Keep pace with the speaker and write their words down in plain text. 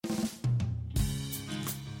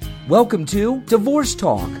Welcome to Divorce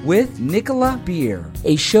Talk with Nicola Beer,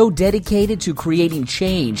 a show dedicated to creating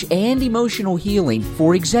change and emotional healing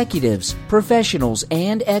for executives, professionals,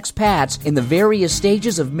 and expats in the various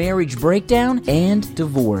stages of marriage breakdown and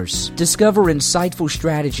divorce. Discover insightful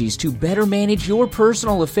strategies to better manage your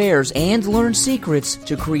personal affairs and learn secrets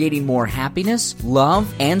to creating more happiness,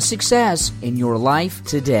 love, and success in your life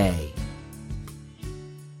today.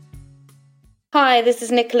 Hi, this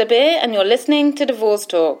is Nicola Beer and you're listening to Divorce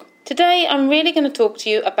Talk. Today I'm really going to talk to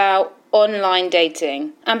you about online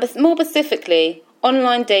dating and more specifically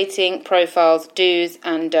online dating profiles, do's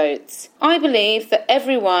and don'ts. I believe that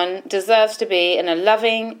everyone deserves to be in a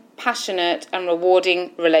loving, passionate and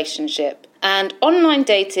rewarding relationship, and online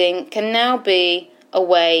dating can now be a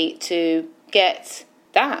way to get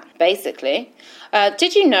that, basically.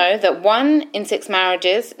 Did you know that 1 in 6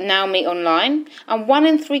 marriages now meet online and 1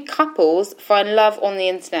 in 3 couples find love on the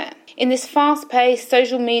internet? In this fast-paced,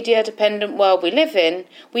 social media-dependent world we live in,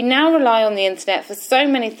 we now rely on the internet for so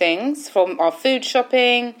many things, from our food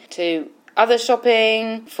shopping to other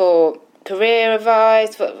shopping, for career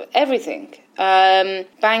advice, for everything,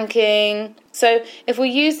 banking. So if we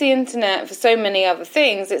use the internet for so many other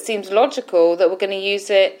things, it seems logical that we're going to use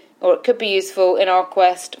it, or it could be useful in our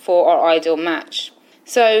quest for our ideal match.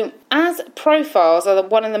 So as profiles are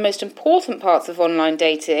one of the most important parts of online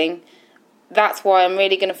dating, that's why I'm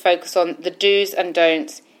really going to focus on the do's and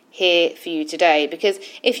don'ts here for you today. Because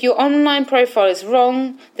if your online profile is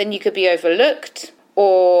wrong, then you could be overlooked,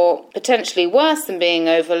 or potentially worse than being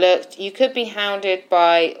overlooked, you could be hounded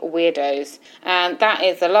by weirdos. And that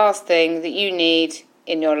is the last thing that you need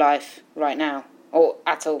in your life right now, or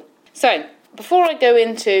at all. So before I go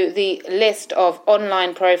into the list of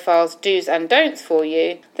online profiles, do's and don'ts for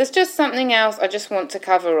you, there's just something else I just want to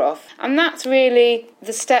cover off. And that's really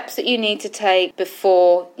the steps that you need to take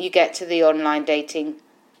before you get to the online dating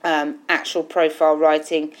actual profile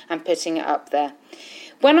writing and putting it up there.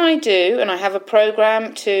 When I do, and I have a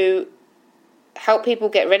program to help people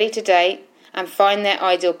get ready to date and find their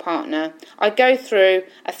ideal partner, I go through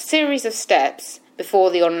a series of steps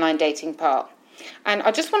before the online dating part. And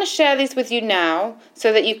I just want to share these with you now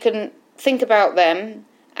so that you can think about them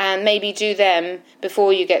and maybe do them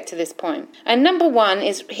before you get to this point. And number 1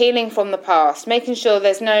 is healing from the past, making sure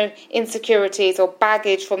there's no insecurities or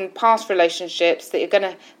baggage from past relationships that you're going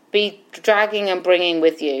to be dragging and bringing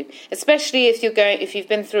with you, especially if you've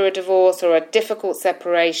been through a divorce or a difficult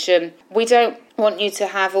separation. We don't want you to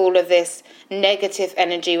have all of this negative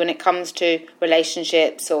energy when it comes to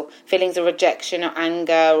relationships or feelings of rejection or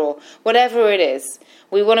anger or whatever it is.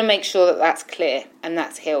 We want to make sure that that's clear and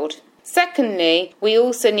that's healed. Secondly, we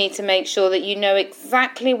also need to make sure that you know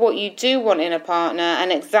exactly what you do want in a partner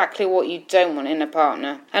and exactly what you don't want in a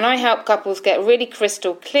partner. And I help couples get really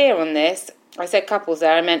crystal clear on this. I said couples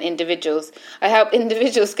there, I meant individuals. I help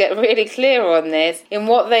individuals get really clear on this in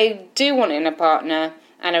what they do want in a partner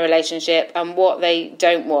and a relationship and what they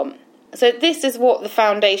don't want. So this is what the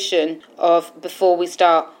foundation of before we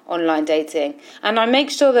start online dating. And I make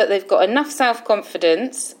sure that they've got enough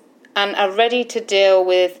self-confidence and are ready to deal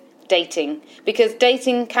with dating. Because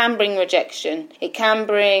dating can bring rejection. It can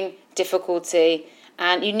bring difficulty.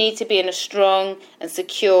 And you need to be in a strong and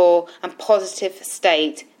secure and positive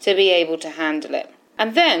state to be able to handle it.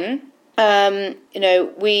 And then,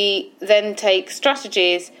 we then take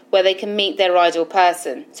strategies where they can meet their ideal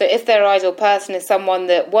person. So if their ideal person is someone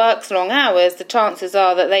that works long hours, the chances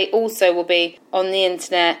are that they also will be on the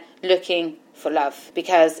internet looking for love.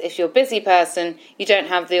 Because if you're a busy person, you don't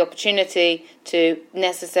have the opportunity to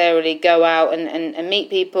necessarily go out and meet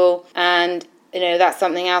people. And that's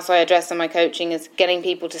something else I address in my coaching, is getting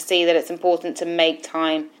people to see that it's important to make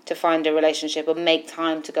time to find a relationship or make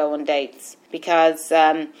time to go on dates. Because,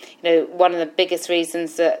 one of the biggest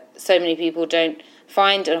reasons that so many people don't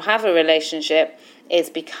find or have a relationship is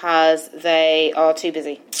because they are too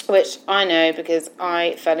busy. Which I know because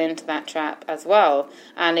I fell into that trap as well.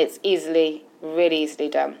 And it's really easily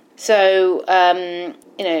done. So,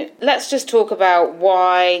 let's just talk about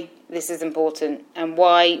why this is important and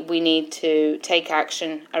why we need to take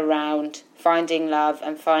action around finding love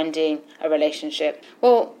and finding a relationship.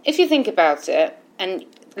 Well, if you think about it, and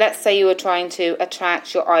let's say you were trying to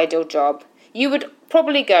attract your ideal job, you would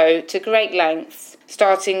probably go to great lengths,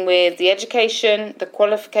 starting with the education, the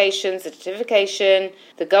qualifications, the certification,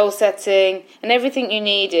 the goal setting, and everything you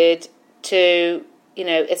needed to,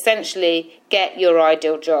 essentially get your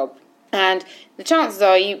ideal job. And the chances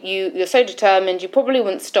are you're so determined you probably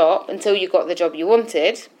wouldn't stop until you got the job you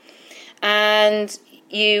wanted. And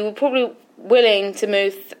you were probably willing to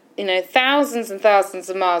move thousands and thousands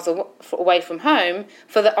of miles away from home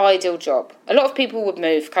for the ideal job. A lot of people would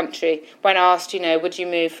move country when asked, would you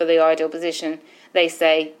move for the ideal position? They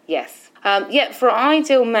say yes. Yet for our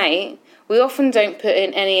ideal mate, we often don't put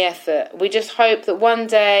in any effort. We just hope that one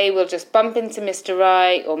day we'll just bump into Mr.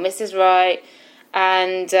 Right or Mrs. Right,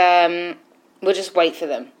 and we'll just wait for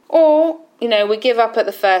them. Or, we give up at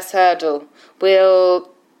the first hurdle. We'll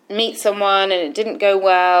meet someone and it didn't go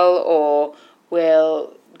well, or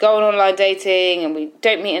we'll go on online dating and we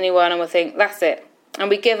don't meet anyone and we'll think, that's it. And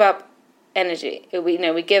we give up energy.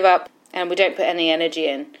 We give up and we don't put any energy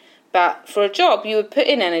in. But for a job, you would put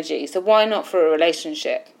in energy, so why not for a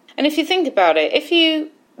relationship? And if you think about it, if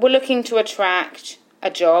you were looking to attract a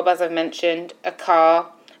job, as I've mentioned, a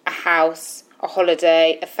car, a house, a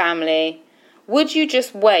holiday, a family, would you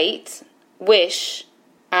just wait, wish,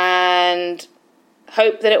 and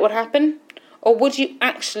hope that it would happen? Or would you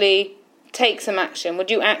actually take some action? Would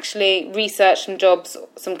you actually research some jobs,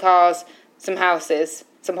 some cars, some houses,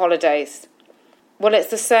 some holidays? Well, it's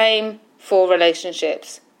the same for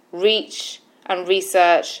relationships. Reach and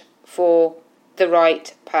research for the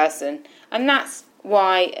right person. And that's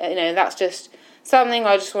why, that's just something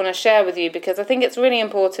I just want to share with you, because I think it's really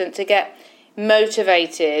important to get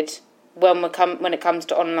motivated when it comes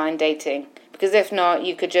to online dating. Because if not,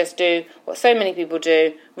 you could just do what so many people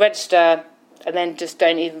do, register and then just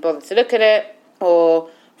don't even bother to look at it, or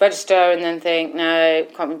register and then think, no,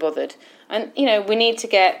 can't be bothered. And, we need to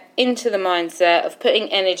get into the mindset of putting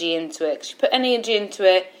energy into it. Because you put energy into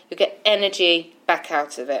it, you get energy back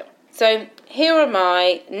out of it. So here are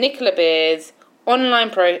my Nicola Beers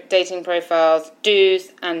online dating profiles,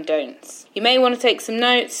 do's and don'ts. You may want to take some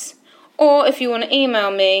notes, or if you want to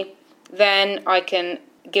email me, then I can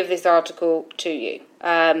give this article to you,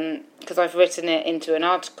 because I've written it into an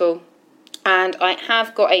article. And I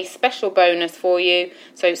have got a special bonus for you,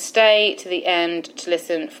 so stay to the end to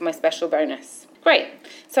listen for my special bonus. Great,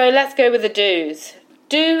 so let's go with the do's.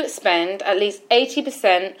 Do spend at least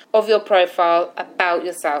 80% of your profile about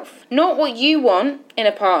yourself. Not what you want in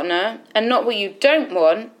a partner, and not what you don't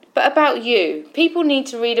want, but about you. People need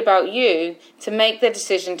to read about you to make their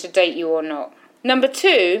decision to date you or not. Number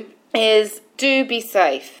 2 is do be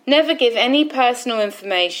safe. Never give any personal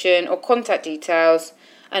information or contact details,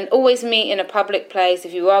 and always meet in a public place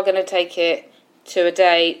if you are going to take it to a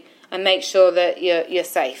date, and make sure that you're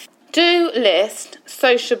safe. Do list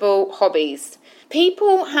sociable hobbies.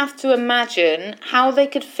 People have to imagine how they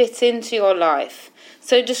could fit into your life.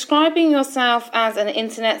 So describing yourself as an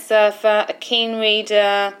internet surfer, a keen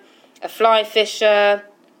reader, a fly fisher,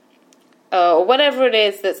 or whatever it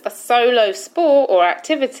is that's a solo sport or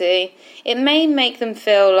activity, it may make them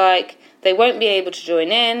feel like they won't be able to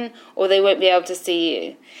join in, or they won't be able to see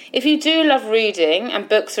you. If you do love reading and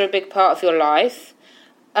books are a big part of your life,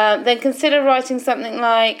 then consider writing something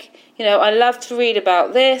like, I love to read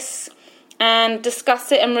about this, and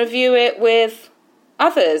discuss it and review it with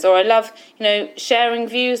others. Or I love, sharing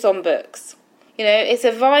views on books. It's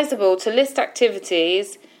advisable to list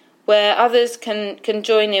activities where others can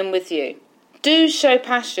join in with you. Do show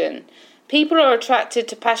passion. People are attracted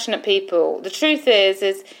to passionate people. The truth is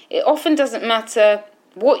it often doesn't matter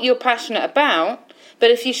what you're passionate about, but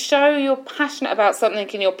if you show you're passionate about something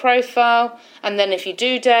in your profile, and then if you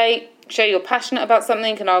do date, show you're passionate about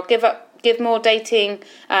something, and I'll give more dating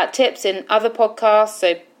tips in other podcasts,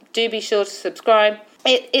 so do be sure to subscribe.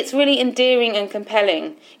 It's really endearing and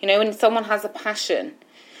compelling, when someone has a passion.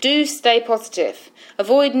 Do stay positive.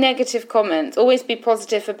 Avoid negative comments. Always be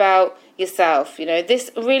positive about yourself. This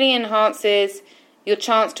really enhances your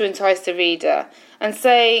chance to entice the reader and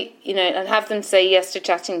say, and have them say yes to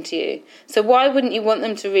chatting to you. So why wouldn't you want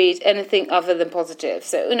them to read anything other than positive?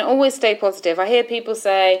 So, always stay positive. I hear people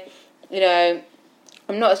say,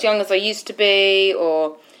 I'm not as young as I used to be,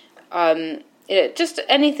 or, just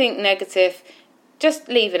anything negative, just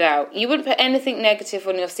leave it out. You wouldn't put anything negative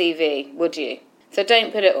on your CV, would you? So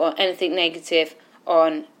don't put anything negative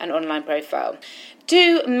on an online profile.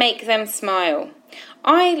 Do make them smile.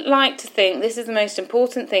 I like to think this is the most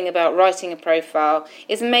important thing about writing a profile,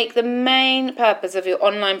 is make the main purpose of your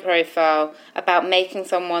online profile about making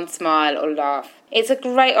someone smile or laugh. It's a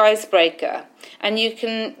great icebreaker, and you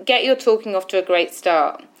can get your talking off to a great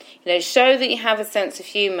start. Show that you have a sense of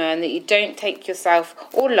humour and that you don't take yourself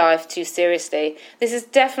or life too seriously. This is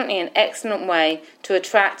definitely an excellent way to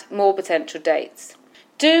attract more potential dates.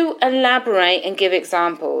 Do elaborate and give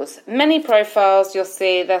examples. Many profiles you'll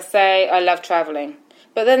see, they'll say, I love travelling.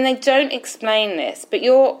 But then they don't explain this. But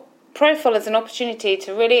your profile is an opportunity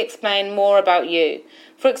to really explain more about you.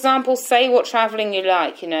 For example, say what travelling you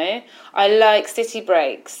like, I like city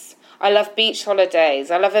breaks. I love beach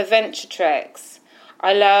holidays. I love adventure treks.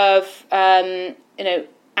 I love,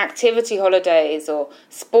 activity holidays or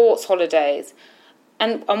sports holidays.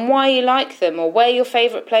 And why you like them, or where your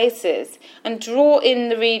favourite place is, and draw in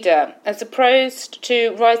the reader as opposed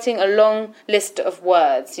to writing a long list of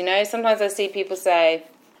words. Sometimes I see people say,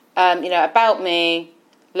 about me,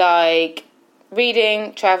 like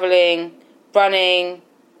reading, travelling, running,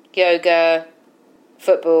 yoga,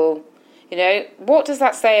 football. What does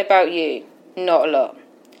that say about you? Not a lot.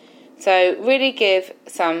 So really give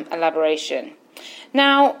some elaboration.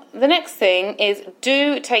 Now, the next thing is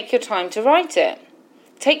do take your time to write it.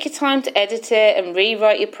 Take your time to edit it and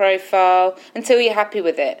rewrite your profile until you're happy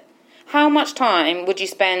with it. How much time would you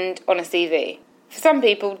spend on a CV? For some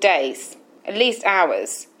people, days, at least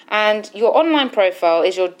hours. And your online profile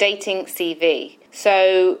is your dating CV.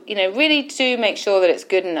 So, really do make sure that it's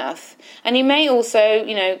good enough. And you may also,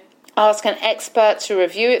 ask an expert to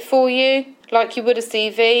review it for you, like you would a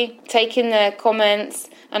CV. Take in their comments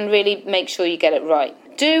and really make sure you get it right.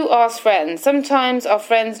 Do ask friends. Sometimes our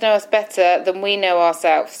friends know us better than we know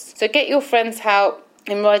ourselves. So get your friends' help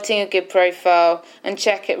in writing a good profile and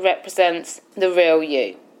check it represents the real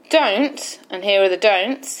you. Don't, and here are the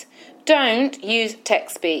don'ts, don't use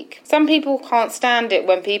text speak. Some people can't stand it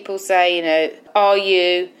when people say, are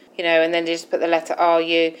you, and then they just put the letter are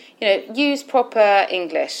you. Use proper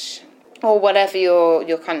English or whatever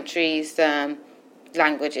your country's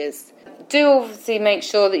language is. Do obviously make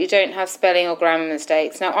sure that you don't have spelling or grammar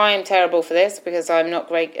mistakes. Now, I am terrible for this because I'm not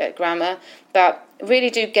great at grammar, but really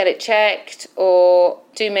do get it checked or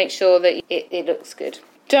do make sure that it looks good.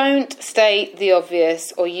 Don't state the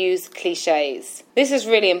obvious or use cliches. This is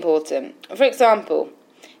really important. For example,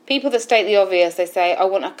 people that state the obvious, they say, I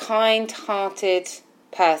want a kind-hearted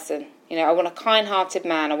person. I want a kind-hearted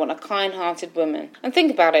man. I want a kind-hearted woman. And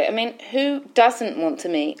think about it. Who doesn't want to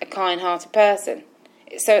meet a kind-hearted person?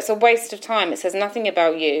 So it's a waste of time. It says nothing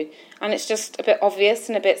about you. And it's just a bit obvious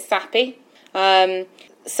and a bit sappy.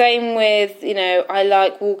 Same with, I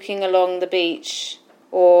like walking along the beach.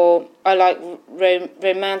 Or I like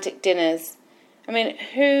romantic dinners.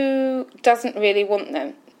 Who doesn't really want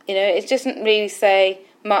them? It doesn't really say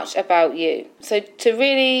much about you. So to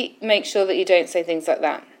really make sure that you don't say things like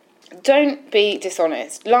that. Don't be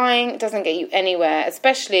dishonest. Lying doesn't get you anywhere,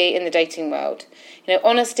 especially in the dating world.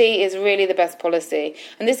 Honesty is really the best policy.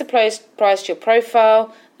 And this applies to your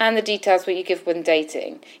profile and the details what you give when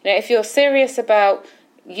dating. If you're serious about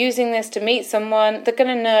using this to meet someone, they're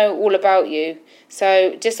going to know all about you.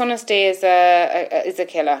 So dishonesty is a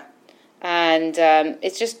killer. And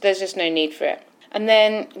there's just no need for it. And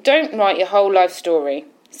then don't write your whole life story.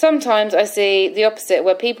 Sometimes I see the opposite,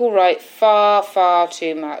 where people write far, far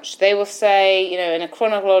too much. They will say, in a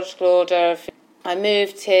chronological order, I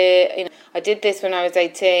moved here, I did this when I was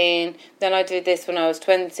 18, then I did this when I was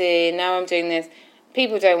 20, now I'm doing this.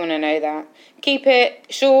 People don't want to know that. Keep it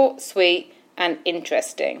short, sweet, and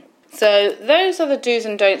interesting. So those are the do's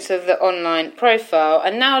and don'ts of the online profile.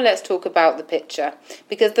 And now let's talk about the picture,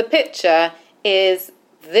 because the picture is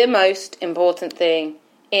the most important thing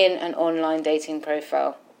in an online dating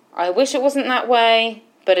profile. I wish it wasn't that way,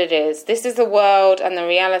 but it is. This is the world and the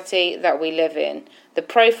reality that we live in. The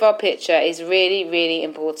profile picture is really, really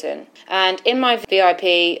important. And in my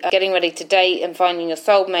VIP, Getting Ready to Date and Finding Your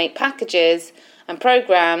Soulmate packages and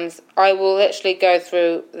programs, I will literally go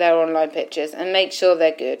through their online pictures and make sure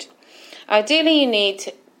they're good. Ideally, you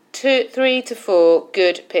need 3 to 4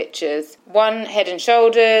 good pictures. 1 head and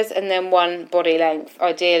shoulders and then 1 body length,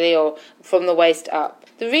 ideally, or from the waist up.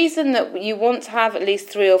 The reason that you want to have at least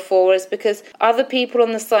 3 or 4 is because other people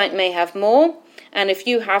on the site may have more, and if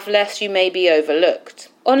you have less, you may be overlooked.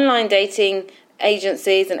 Online dating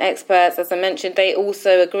agencies and experts, as I mentioned, they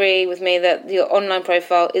also agree with me that your online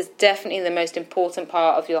profile is definitely the most important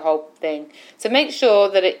part of your whole thing. So make sure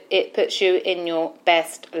that it puts you in your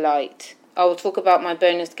best light. I will talk about my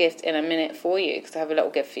bonus gift in a minute for you, because I have a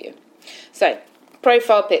little gift for you. So,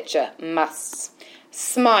 profile picture, must.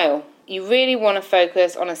 Smile. You really want to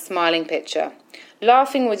focus on a smiling picture.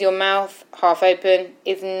 Laughing with your mouth half open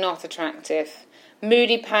is not attractive.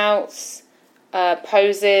 Moody pouts,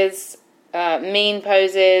 poses, mean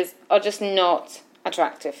poses are just not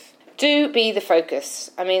attractive. Do be the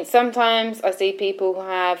focus. Sometimes I see people who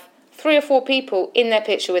have 3 or 4 people in their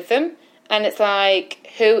picture with them, and it's like,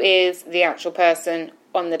 who is the actual person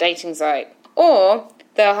on the dating site? Or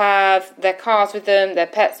they'll have their cars with them, their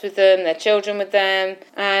pets with them, their children with them,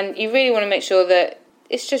 and you really want to make sure that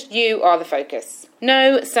it's just you are the focus.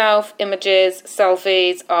 No self-images,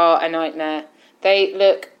 selfies are a nightmare. They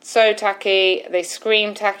look so tacky, they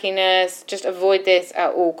scream tackiness. Just avoid this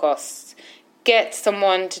at all costs. get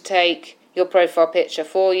someone to take your profile picture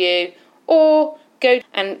for you, or go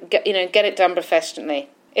and get it done professionally.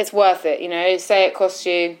 It's worth it. Say it costs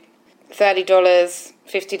you $30,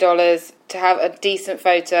 $50 to have a decent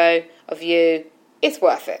photo of you. It's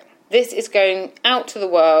worth it. This is going out to the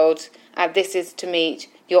world, and this is to meet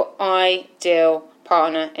your ideal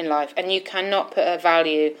partner in life. And you cannot put a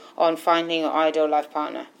value on finding your ideal life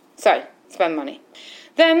partner. So, spend money.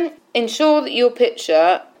 Then, ensure that your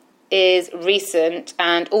picture is recent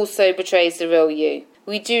and also portrays the real you.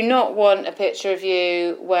 We do not want a picture of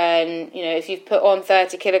you when, if you've put on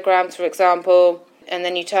 30 kilograms, for example, and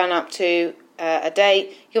then you turn up to a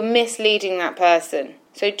date, you're misleading that person.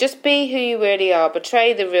 So just be who you really are.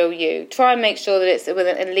 Portray the real you. Try and make sure that it's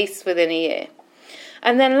at least within a year.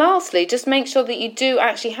 And then lastly, just make sure that you do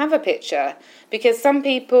actually have a picture, because some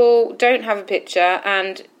people don't have a picture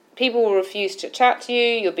and people will refuse to chat to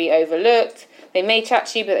you. You'll be overlooked. They may chat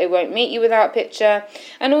to you, but they won't meet you without a picture.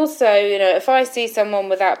 And also, if I see someone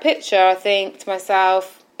without a picture, I think to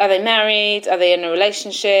myself, are they married? Are they in a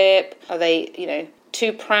relationship? Are they,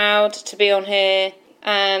 too proud to be on here?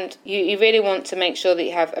 And you really want to make sure that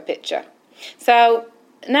you have a picture. So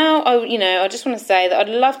now, I just want to say that I'd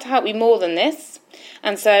love to help you more than this.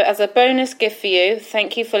 And so as a bonus gift for you,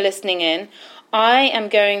 thank you for listening in. I am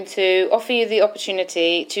going to offer you the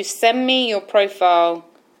opportunity to send me your profile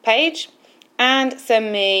page and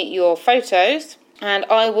send me your photos, and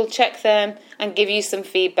I will check them and give you some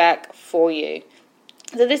feedback for you.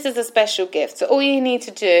 So this is a special gift. So all you need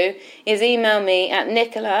to do is email me at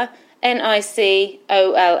Nicola,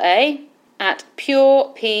 Nicola, at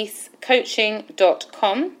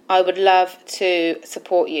purepeacecoaching.com. I would love to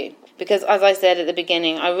support you, because as I said at the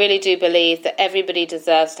beginning, I really do believe that everybody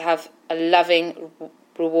deserves to have a loving,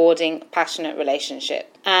 rewarding, passionate relationship.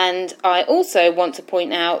 And I also want to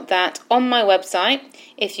point out that on my website,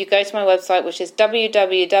 if you go to my website, which is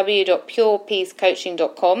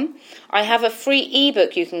www.purepeacecoaching.com, I have a free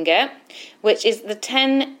ebook you can get, which is the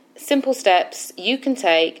 10 simple steps you can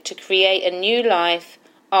take to create a new life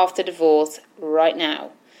after divorce right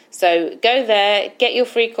now. So go there, get your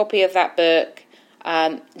free copy of that book.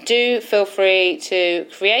 Do feel free to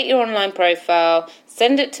create your online profile,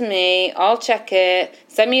 send it to me, I'll check it,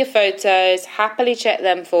 send me your photos, happily check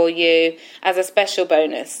them for you as a special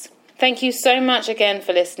bonus. Thank you so much again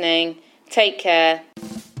for listening. Take care.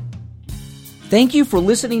 Thank you for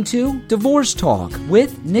listening to Divorce Talk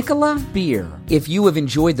with Nicola Beer. If you have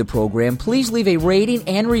enjoyed the program, please leave a rating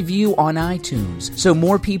and review on iTunes so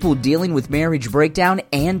more people dealing with marriage breakdown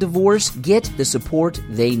and divorce get the support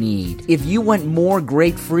they need. If you want more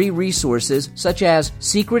great free resources such as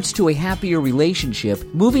secrets to a happier relationship,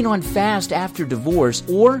 moving on fast after divorce,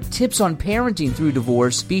 or tips on parenting through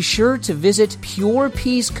divorce, be sure to visit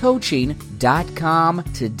purepeacecoaching.com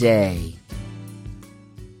today.